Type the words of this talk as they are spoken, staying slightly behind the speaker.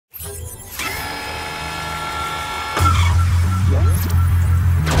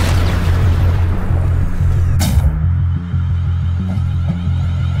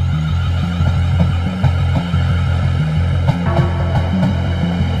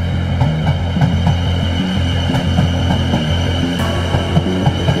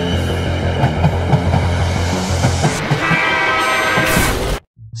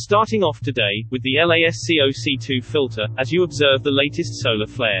Starting off today, with the LASCO C2 filter, as you observe the latest solar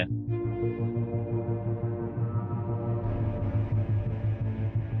flare.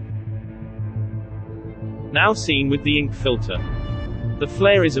 Now seen with the ink filter. The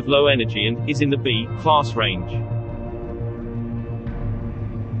flare is of low energy and is in the B class range.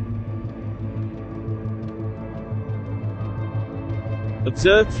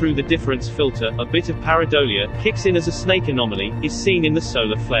 Observed through the difference filter, a bit of pareidolia kicks in as a snake anomaly is seen in the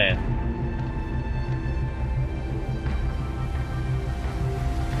solar flare.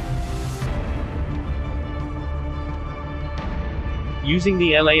 Using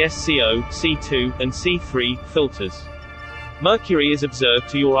the LASCO, C2, and C3 filters. Mercury is observed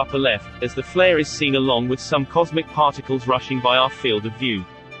to your upper left, as the flare is seen along with some cosmic particles rushing by our field of view.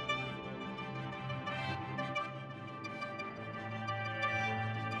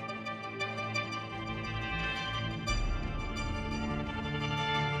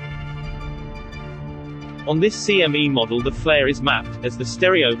 On this CME model the flare is mapped, as the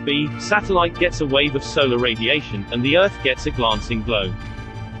stereo B satellite gets a wave of solar radiation, and the Earth gets a glancing glow.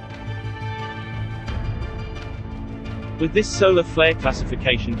 With this solar flare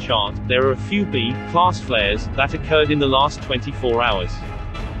classification chart, there are a few B-class flares that occurred in the last 24 hours.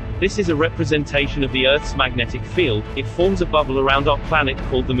 This is a representation of the Earth's magnetic field. It forms a bubble around our planet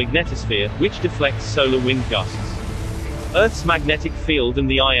called the magnetosphere, which deflects solar wind gusts. Earth's magnetic field and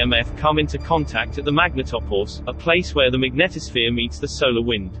the IMF come into contact at the magnetopause, a place where the magnetosphere meets the solar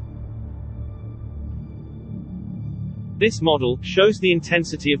wind. This model shows the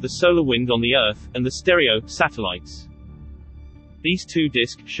intensity of the solar wind on the Earth, and the stereo satellites. These two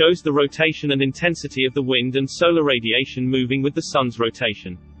disks shows the rotation and intensity of the wind and solar radiation moving with the Sun's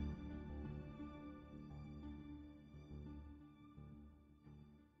rotation.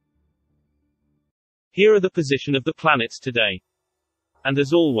 Here are the position of the planets today. And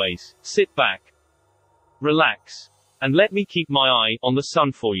as always, sit back, relax, and let me keep my eye on the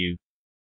Sun for you.